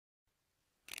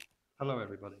Hello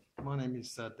everybody, my name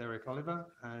is Derek Oliver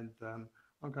and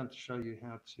I'm going to show you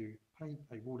how to paint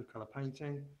a watercolour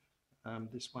painting.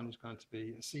 This one is going to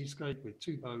be a seascape with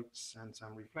two boats and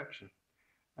some reflection.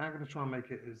 I'm going to try and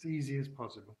make it as easy as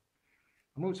possible.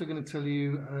 I'm also going to tell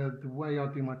you the way I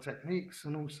do my techniques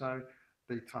and also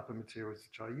the type of materials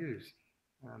which I use.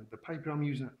 The paper I'm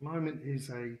using at the moment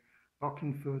is a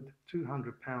Bockingford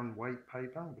 200-pound weight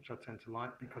paper, which I tend to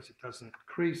like because it doesn't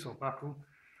crease or buckle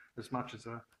as much as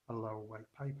a lower weight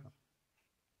paper.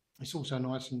 It's also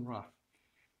nice and rough.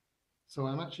 So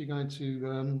I'm actually going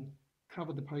to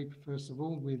cover the paper first of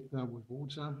all with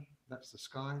water. That's the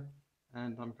sky,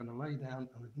 and I'm going to lay down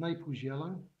a Naples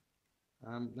yellow.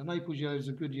 The Naples yellow is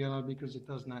a good yellow because it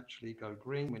doesn't actually go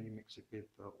green when you mix it with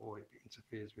or it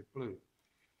interferes with blue.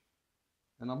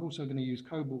 And I'm also going to use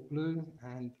cobalt blue,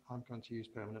 and I'm going to use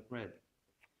permanent red.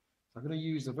 So I'm going to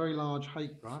use a very large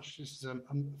hake brush. This is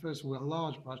first of all a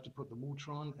large brush to put the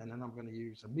water on, and then I'm going to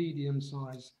use a medium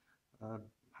size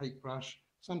hake brush.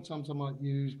 Sometimes I might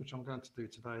use, which I'm going to do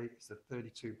today, is the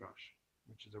 32 brush,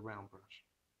 which is a round brush.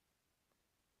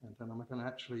 And then I'm going to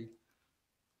actually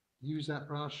use that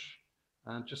brush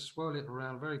and just swirl it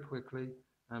around very quickly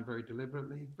and very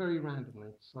deliberately, very randomly.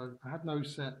 So I have no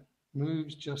set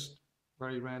moves, just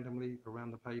very randomly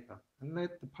around the paper, and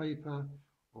let the paper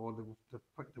or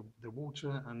the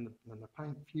water and the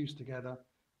paint fuse together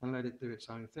and let it do its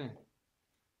own thing.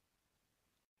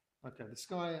 Okay, the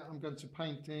sky I'm going to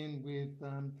paint in with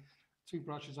two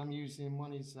brushes I'm using.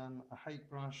 One is a hake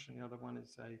brush and the other one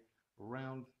is a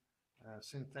round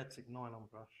synthetic nylon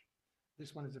brush.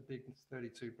 This one is a big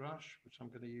 32 brush, which I'm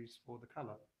going to use for the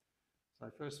colour. So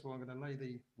first of all, I'm going to lay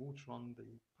the water on the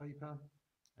paper,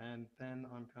 and then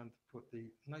I'm going to put the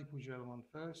Naples yellow on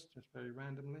first, just very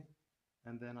randomly.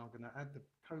 And then I'm going to add the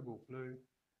cobalt blue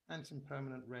and some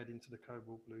permanent red into the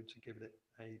cobalt blue to give it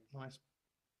a nice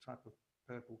type of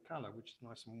purple colour, which is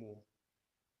nice and warm.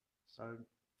 So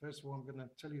first of all, I'm going to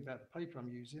tell you about the paper I'm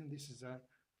using. This is a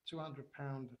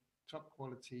 200-pound top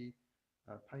quality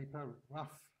paper,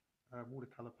 rough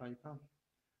watercolour paper,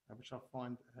 which I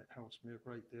find helps me a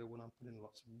great deal when I'm putting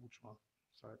lots of water on.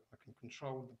 So I can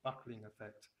control the buckling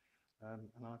effect,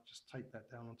 and I just take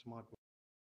that down onto my board.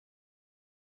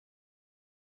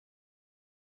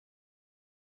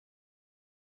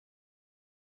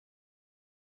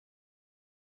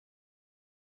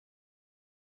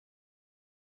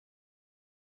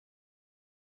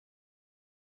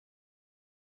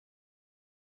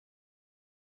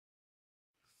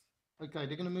 Okay,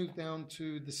 they're going to move down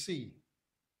to the sea,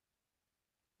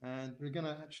 and we're going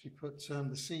to actually put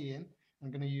the sea in.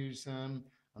 I'm going to use a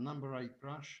number 8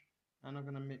 brush, and I'm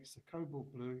going to mix the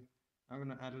cobalt blue. I'm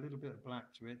going to add a little bit of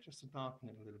black to it just to darken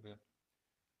it a little bit,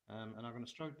 and I'm going to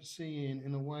stroke the sea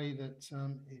in a way that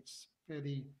it's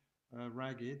fairly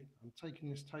ragged. I'm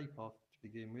taking this tape off to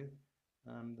begin with,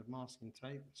 the masking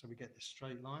tape, so we get this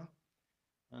straight line.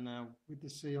 And now with the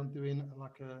sea, I'm doing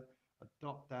like a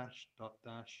dot dash,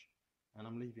 and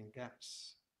I'm leaving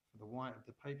gaps for the white of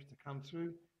the paper to come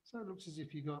through. So it looks as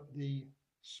if you got the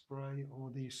spray or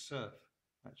the surf,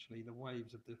 actually the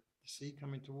waves of the sea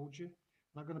coming towards you.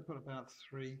 And I'm going to put about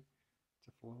 3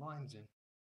 to 4 lines in.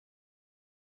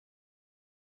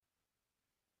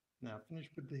 Now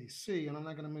finished with the sea, and I'm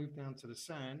now going to move down to the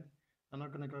sand, and I'm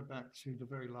going to go back to the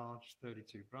very large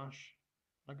 32 brush.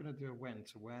 I'm going to do a wet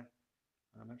to wet.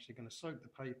 I'm actually going to soak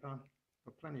the paper,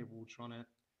 put plenty of water on it,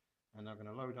 and I'm going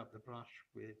to load up the brush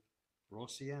with raw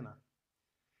sienna.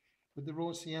 With the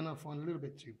raw sienna, I find a little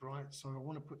bit too bright, so I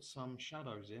want to put some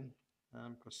shadows in,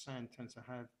 because sand tends to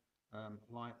have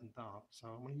light and dark. So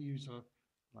I'm going to use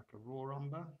like a raw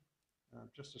umber,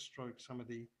 just to stroke some of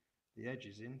the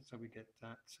edges in, so we get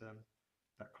that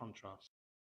contrast.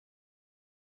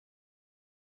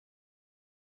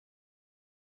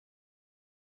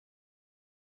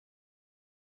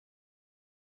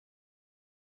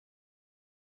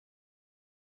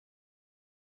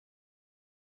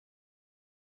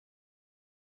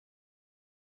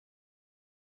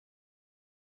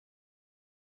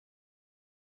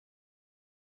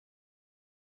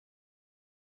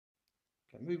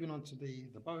 Okay, moving on to the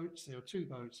boats. There are 2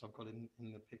 boats I've got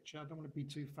in the picture. I don't want to be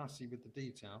too fussy with the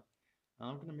detail.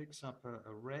 I'm going to mix up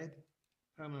a red,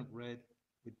 permanent red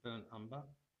with burnt umber,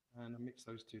 and I mix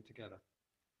those 2 together.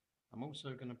 I'm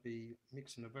also going to be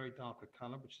mixing a very darker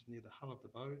colour, which is near the hull of the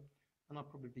boat, and I'll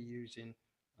probably be using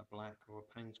a black or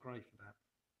a Payne's grey for that.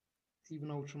 Even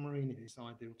ultramarine is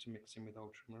ideal to mix in with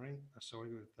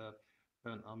with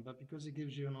burnt umber, because it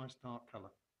gives you a nice dark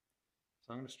colour.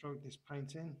 So I'm going to stroke this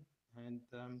paint in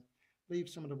and leave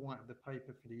some of the white of the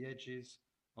paper for the edges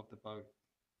of the boat,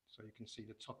 so you can see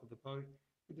the top of the boat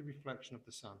with the reflection of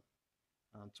the sun.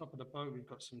 On top of the boat, we've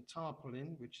got some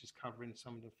tarpaulin, which is covering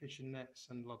some of the fishing nets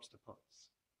and lobster pots.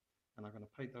 And I'm going to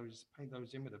paint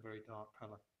those in with a very dark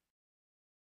colour.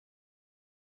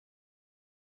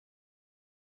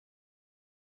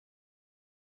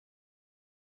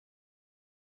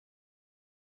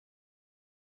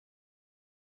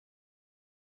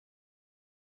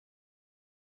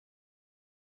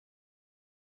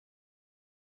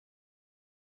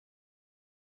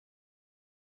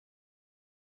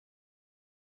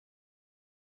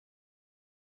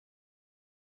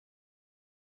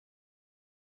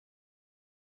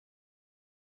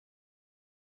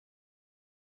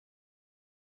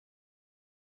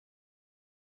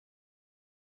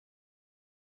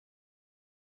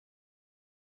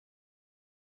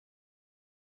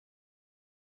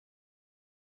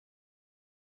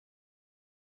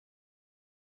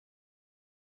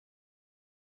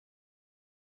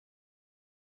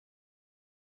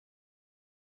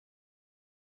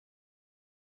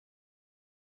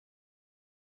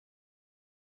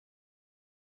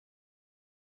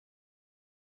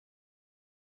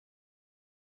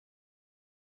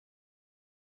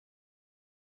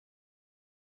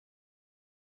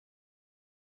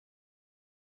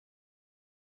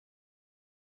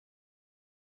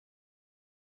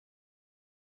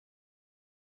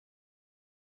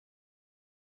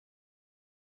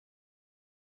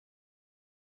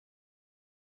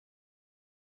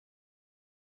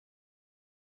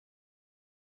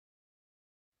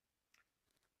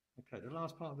 Okay, the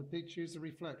last part of the picture is the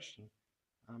reflection.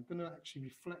 I'm going to actually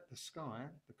reflect the sky,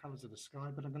 the colours of the sky,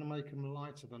 but I'm going to make them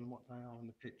lighter than what they are in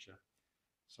the picture.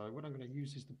 So what I'm going to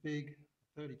use is the big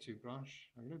 32 brush.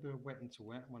 I'm going to do a wet into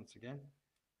wet once again,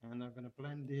 and I'm going to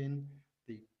blend in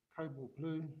the cobalt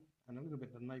blue and a little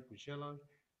bit of the Naples yellow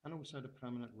and also the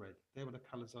permanent red. They were the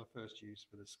colours I first used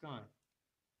for the sky.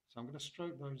 So I'm going to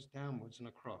stroke those downwards and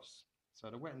across. So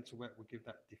the wet into wet will give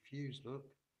that diffused look,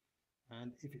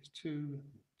 and if it's too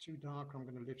dark, I'm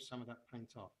going to lift some of that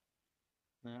paint off.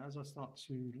 Now, as I start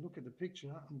to look at the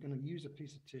picture, I'm going to use a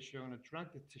piece of tissue. I'm going to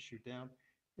drag the tissue down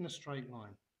in a straight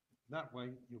line. That way,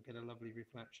 you'll get a lovely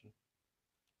reflection.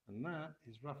 And that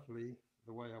is roughly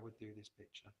the way I would do this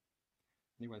picture.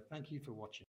 Anyway, thank you for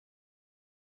watching.